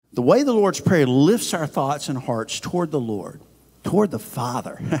The way the Lord's Prayer lifts our thoughts and hearts toward the Lord, toward the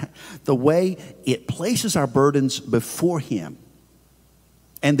Father, the way it places our burdens before Him,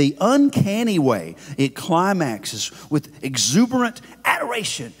 and the uncanny way it climaxes with exuberant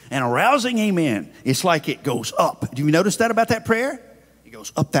adoration and a rousing amen. It's like it goes up. Do you notice that about that prayer? It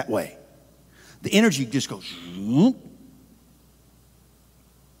goes up that way. The energy just goes, whoop.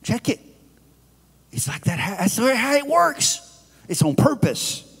 Check it. It's like that. That's how it works. It's on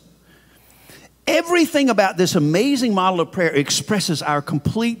purpose. Everything about this amazing model of prayer expresses our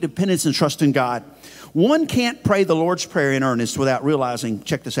complete dependence and trust in God. One can't pray the Lord's Prayer in earnest without realizing,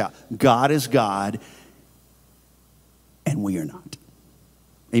 check this out, God is God and we are not.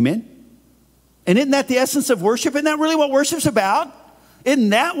 Amen? And isn't that the essence of worship? Isn't that really what worship's about? Isn't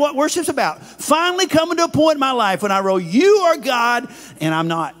that what worship's about? Finally coming to a point in my life when I wrote, you are God and I'm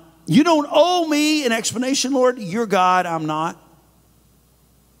not. You don't owe me an explanation, Lord. You're God, I'm not.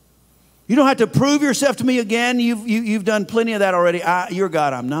 You don't have to prove yourself to me again. You've done plenty of that already. You're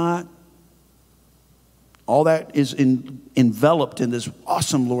God, I'm not. All that is enveloped in this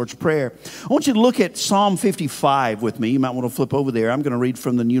awesome Lord's Prayer. I want you to look at Psalm 55 with me. You might want to flip over there. I'm going to read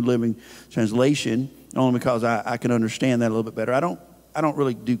from the New Living Translation, only because I can understand that a little bit better. I don't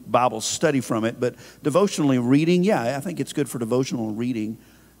really do Bible study from it, but devotionally reading, yeah, I think it's good for devotional reading.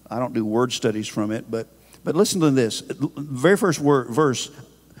 I don't do word studies from it, but listen to this. Very first verse.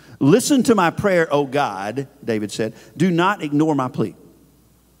 Listen to my prayer, O God, David said. Do not ignore my plea.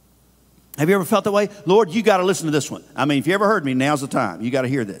 Have you ever felt that way? Lord, you got to listen to this one. I mean, if you ever heard me, now's the time. You got to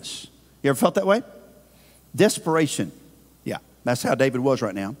hear this. You ever felt that way? Desperation. Yeah, that's how David was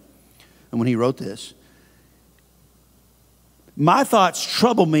right now. And when he wrote this, my thoughts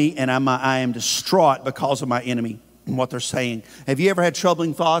trouble me and I am distraught because of my enemy and what they're saying. Have you ever had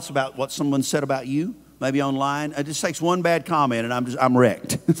troubling thoughts about what someone said about you? Maybe online. It just takes one bad comment and I'm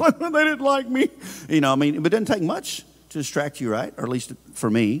wrecked. It's like, well, they didn't like me. You know, I mean, it doesn't take much to distract you, right? Or at least for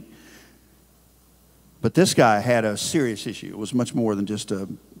me. But this guy had a serious issue. It was much more than just a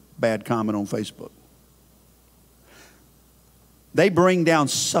bad comment on Facebook. They bring down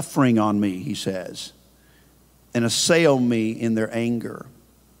suffering on me, he says, and assail me in their anger.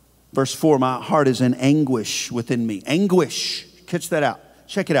 Verse 4, my heart is in anguish within me. Anguish. Catch that out.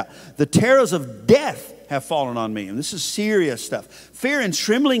 Check it out. The terrors of death have fallen on me. And this is serious stuff. Fear and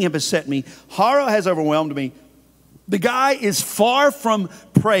trembling have beset me. Horror has overwhelmed me. The guy is far from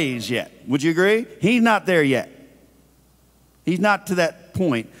praise yet. Would you agree? He's not there yet. He's not to that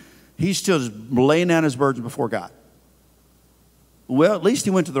point. He's still just laying down his burdens before God. Well, at least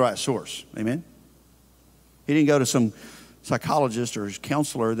he went to the right source. Amen? He didn't go to some psychologist or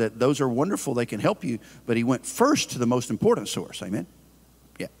counselor. That those are wonderful. They can help you. But he went first to the most important source. Amen?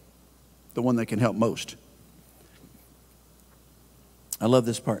 Yeah. The one that can help most. I love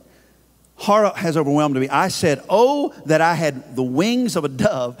this part. Horror has overwhelmed me. I said, oh, that I had the wings of a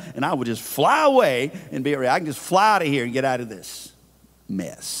dove and I would just fly away and be I can just fly out of here and get out of this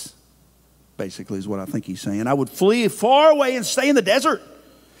mess. Basically is what I think he's saying. I would flee far away and stay in the desert.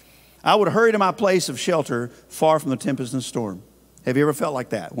 I would hurry to my place of shelter far from the tempest and storm. Have you ever felt like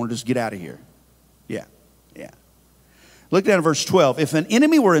that? Want to just get out of here? Yeah. Look down at verse 12. If an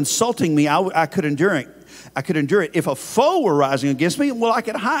enemy were insulting me, I could endure it. I could endure it. If a foe were rising against me, well, I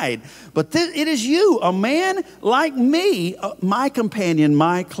could hide. But it is you, a man like me, my companion,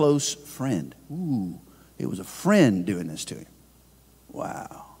 my close friend. Ooh, it was a friend doing this to him.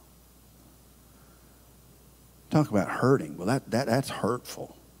 Wow. Talk about hurting. Well, that's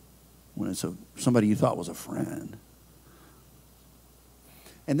hurtful when it's somebody you thought was a friend.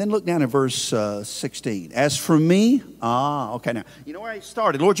 And then look down at verse 16. As for me, okay, now, you know where he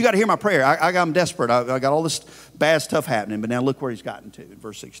started. Lord, you got to hear my prayer. I'm desperate. I got all this bad stuff happening. But now look where he's gotten to in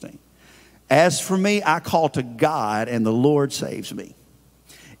verse 16. As for me, I call to God, and the Lord saves me.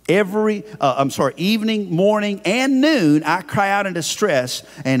 Evening, morning, and noon, I cry out in distress,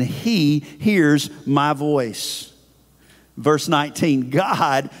 and he hears my voice. Verse 19,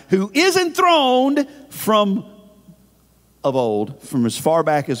 God, who is enthroned from of old, from as far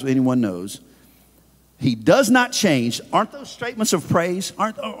back as anyone knows, he does not change. Aren't those statements of praise?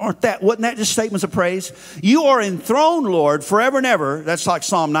 Wasn't that just statements of praise? You are enthroned, Lord, forever and ever. That's like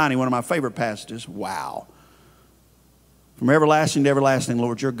Psalm 90, one of my favorite passages. Wow. From everlasting to everlasting,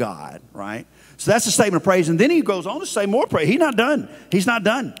 Lord, you're God, right? So that's a statement of praise. And then he goes on to say more praise. He's not done. He's not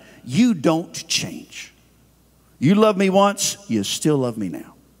done. You don't change. You loved me once, you still love me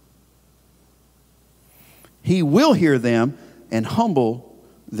now. He will hear them and humble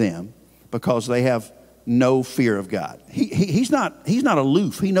them because they have no fear of God. He's not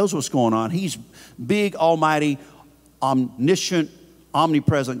aloof. He knows what's going on. He's big, almighty, omniscient,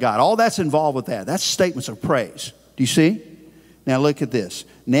 omnipresent God. All that's involved with that. That's statements of praise. Do you see? Now look at this.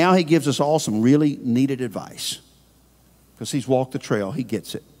 Now he gives us all some really needed advice. Because he's walked the trail. He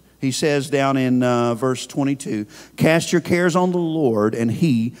gets it. He says down in verse 22, cast your cares on the Lord and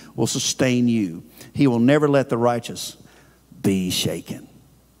he will sustain you. He will never let the righteous be shaken.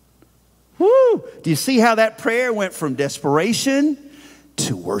 Woo! Do you see how that prayer went from desperation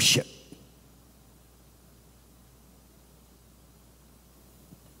to worship?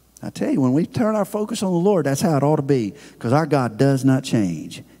 I tell you, when we turn our focus on the Lord, that's how it ought to be. Because our God does not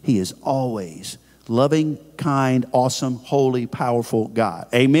change. He is always loving, kind, awesome, holy, powerful God.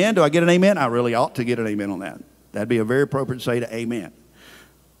 Amen? Do I get an amen? I really ought to get an amen on that. That'd be a very appropriate to say to amen.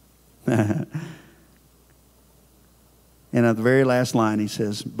 And at the very last line, he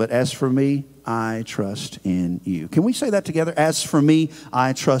says, but as for me, I trust in you. Can we say that together? As for me,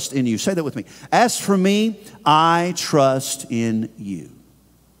 I trust in you. Say that with me. As for me, I trust in you.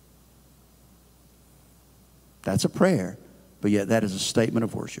 That's a prayer, but yet that is a statement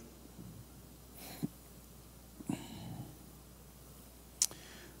of worship.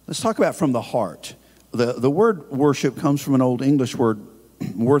 Let's talk about from the heart. The word worship comes from an old English word,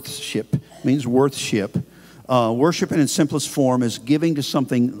 worthship. It means worthship. Worship in its simplest form is giving to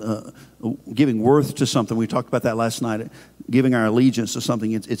something, giving worth to something. We talked about that last night. Giving our allegiance to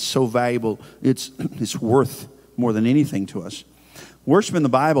something. It's so valuable. It's worth more than anything to us. Worship in the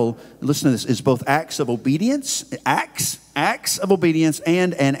Bible, listen to this, is both acts of obedience, acts of obedience,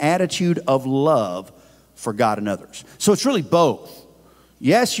 and an attitude of love for God and others. So it's really both.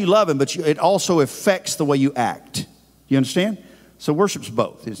 Yes, you love him, but it also affects the way you act. You understand? So worship's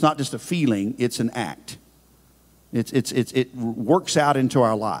both. It's not just a feeling, it's an act. It works out into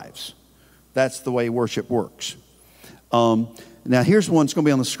our lives. That's the way worship works. Now here's one that's going to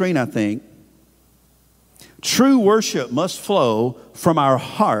be on the screen, I think. True worship must flow from our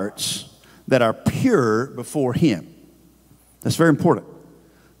hearts that are pure before him. That's very important.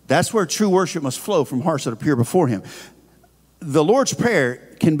 That's where true worship must flow, from hearts that are pure before him. The Lord's Prayer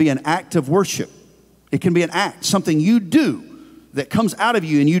can be an act of worship. It can be an act, something you do that comes out of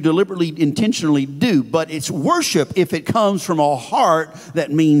you and you deliberately, intentionally do. But it's worship if it comes from a heart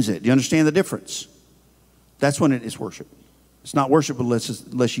that means it. Do you understand the difference? That's when it is worship. It's not worship unless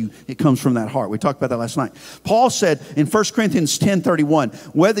it comes from that heart. We talked about that last night. Paul said in 1 Corinthians 10:31,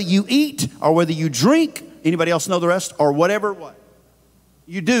 whether you eat or whether you drink, anybody else know the rest? Or whatever what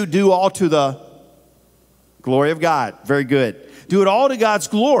you do all to the glory of God. Very good. Do it all to God's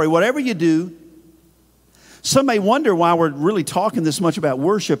glory. Whatever you do. Some may wonder why we're really talking this much about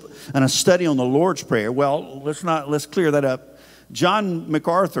worship and a study on the Lord's Prayer. Well, let's clear that up.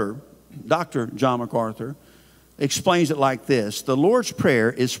 Dr. John MacArthur, explains it like this. The Lord's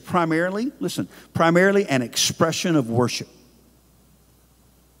Prayer is primarily an expression of worship.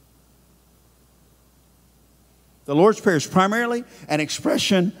 The Lord's Prayer is primarily an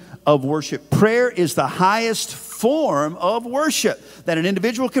expression of worship. Prayer is the highest form of worship that an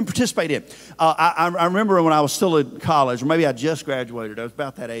individual can participate in. I remember when I was still in college, or maybe I just graduated. I was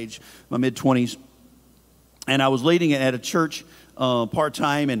about that age, my mid-20s. And I was leading it at a church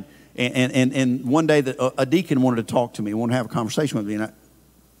part-time, and one day a deacon wanted to talk to me, wanted to have a conversation with me, and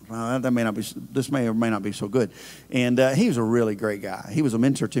this may or may not be so good. And he was a really great guy. He was a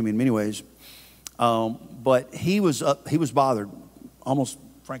mentor to me in many ways, but he was bothered, almost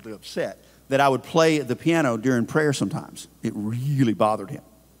frankly upset, that I would play the piano during prayer sometimes. It really bothered him.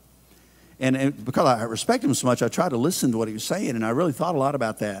 And because I respect him so much, I tried to listen to what he was saying, and I really thought a lot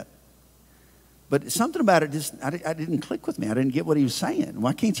about that. But something about it I didn't click with me. I didn't get what he was saying.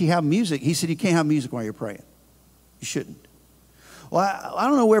 Why can't you have music? He said, you can't have music while you're praying. You shouldn't. Well, I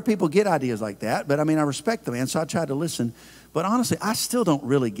don't know where people get ideas like that, but I mean, I respect the man, so I tried to listen. But honestly, I still don't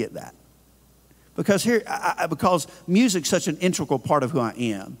really get that. Because because music's such an integral part of who I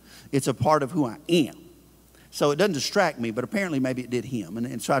am. It's a part of who I am. So it doesn't distract me, but apparently maybe it did him.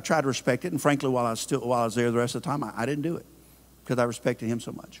 And so I tried to respect it. And frankly, while I was there the rest of the time, I didn't do it because I respected him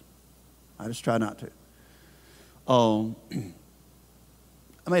so much. I just try not to.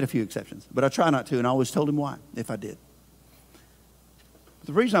 I made a few exceptions, but I try not to, and I always told him why, if I did. But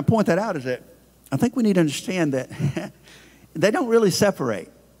the reason I point that out is that I think we need to understand that they don't really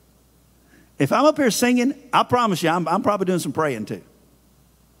separate. If I'm up here singing, I promise you, I'm probably doing some praying too.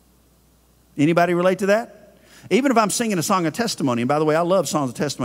 Anybody relate to that? Even if I'm singing a song of testimony, and by the way, I love songs of testimony.